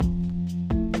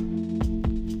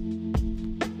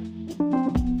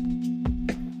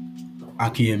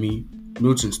Akinyemi,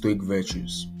 Notes on Stoic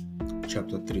Virtues,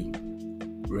 Chapter 3,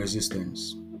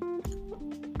 Resistance.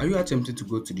 Are you attempting to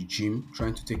go to the gym,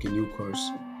 trying to take a new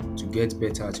course to get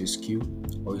better at your skill,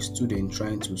 or a student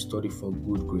trying to study for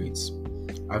good grades?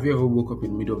 Have you ever woke up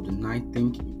in the middle of the night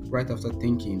right after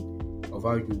thinking of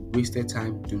how you wasted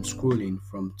time doom scrolling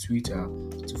from Twitter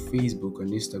to Facebook and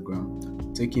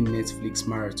Instagram, taking Netflix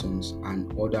marathons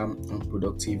and other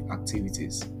unproductive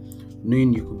activities,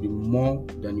 knowing you could be more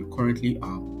than you currently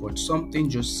are, but something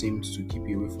just seems to keep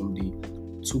you away from the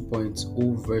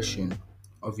 2.0 version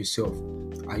of yourself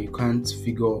and you can't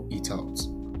figure it out?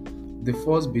 The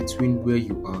force between where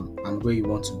you are and where you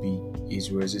want to be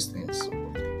is resistance.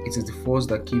 It is the force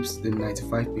that keeps the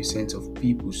 95% of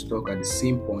people stuck at the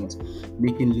same point,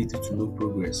 making little to no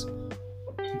progress,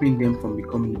 keeping them from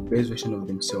becoming the best version of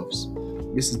themselves.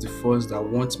 This is the force that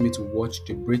wants me to watch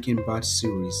the Breaking Bad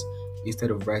series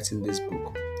instead of writing this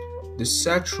book. The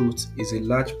sad truth is a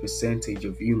large percentage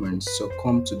of humans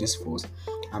succumb to this force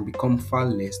and become far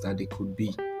less than they could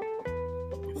be.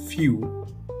 Few,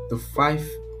 the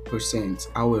 5%,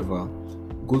 however,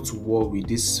 go to war with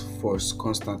this force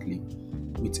constantly.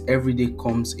 With every day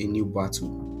comes a new battle,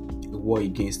 a war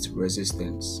against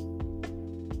resistance.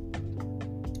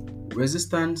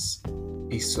 Resistance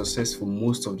is successful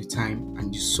most of the time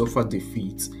and you suffer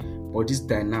defeat, but this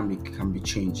dynamic can be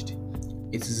changed.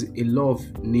 It is a law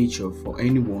of nature for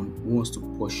anyone who wants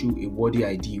to pursue a worthy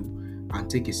ideal and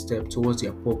take a step towards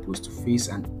their purpose to face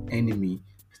an enemy.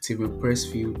 Stephen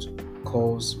Pressfield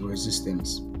calls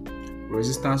resistance.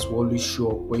 Resistance will always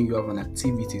show up when you have an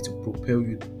activity to propel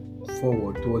you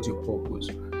forward towards your purpose.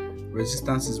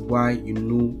 Resistance is why you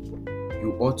know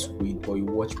you ought to read but you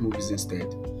watch movies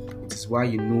instead. It is why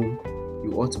you know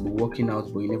you ought to be working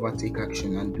out but you never take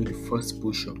action and do the first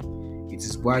push-up. It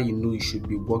is why you know you should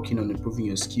be working on improving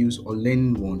your skills or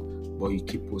learning one but you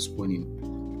keep postponing.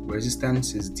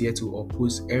 Resistance is there to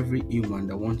oppose every human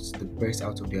that wants the best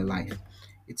out of their life.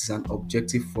 It is an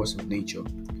objective force of nature.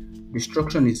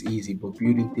 Destruction is easy, but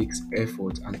building takes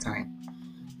effort and time.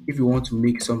 If you want to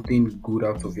make something good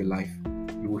out of your life,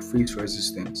 you will face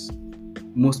resistance.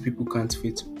 Most people can't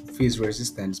face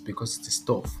resistance because it is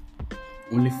tough.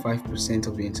 Only 5%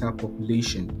 of the entire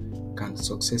population can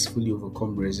successfully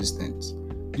overcome resistance.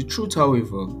 The truth,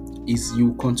 however, is you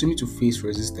will continue to face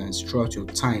resistance throughout your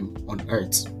time on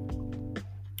earth.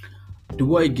 The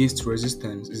war against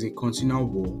resistance is a continual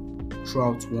war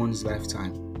throughout one's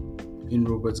lifetime. In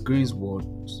Robert Greene's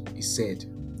words, he said,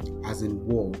 "As in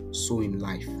war, so in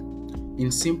life." In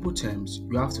simple terms,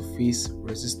 you have to face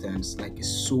resistance like a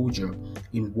soldier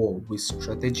in war with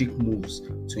strategic moves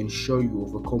to ensure you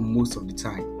overcome most of the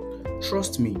time.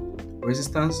 Trust me,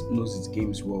 resistance knows its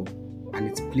games well and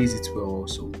it plays it well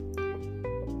also.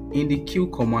 In the Kill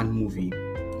Command movie,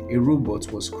 a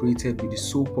robot was created with the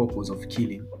sole purpose of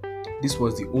killing. This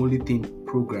was the only thing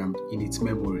programmed in its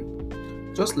memory.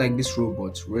 Just like this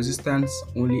robot, resistance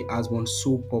only has one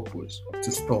sole purpose: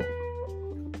 to stop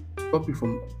you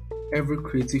from every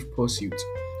creative pursuit,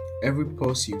 every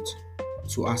pursuit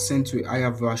to ascend to a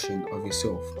higher version of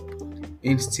yourself.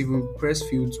 In Stephen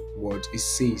Pressfield's words, it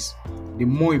says, the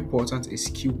more important a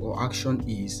skill or action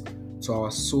is to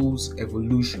our soul's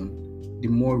evolution, the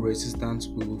more resistance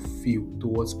we will feel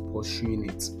towards pursuing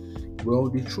it. Well,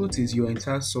 the truth is your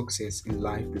entire success in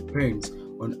life depends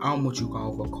on how much you can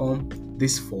overcome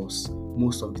this force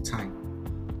most of the time,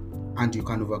 and you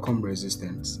can overcome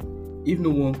resistance. If no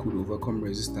one could overcome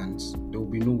resistance, there will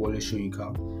be no Wole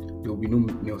Soyinka, there will be no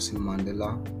Nelson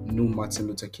Mandela, no Martin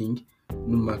Luther King,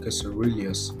 no Marcus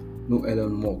Aurelius, no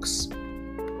Elon Musk.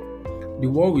 The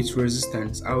war with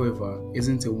resistance, however,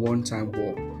 isn't a one-time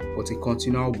war, but a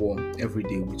continual war every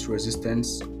day with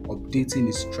resistance, updating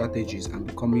its strategies and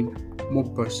becoming more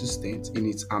persistent in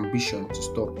its ambition to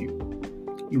stop you.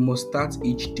 You must start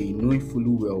each day knowing fully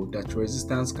well that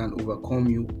resistance can overcome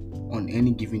you on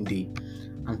any given day,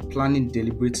 and planning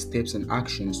deliberate steps and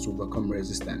actions to overcome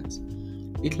resistance.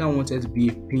 Hitler wanted to be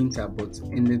a painter but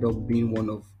ended up being one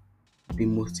of the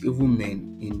most evil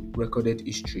men in recorded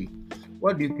history.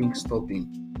 What do you think stopped him?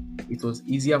 It was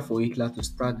easier for Hitler to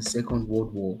start the Second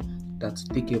World War than to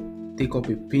take up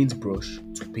a paintbrush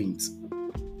to paint.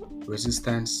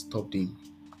 Resistance stopped him.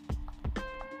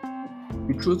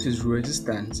 The truth is,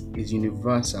 resistance is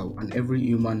universal and every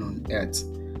human on earth,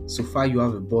 so far you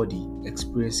have a body,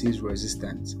 experiences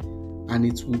resistance, and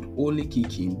it would only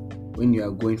kick in when you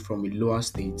are going from a lower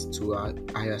state to a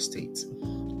higher state.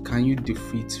 Can you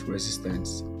defeat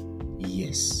resistance?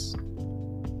 Yes.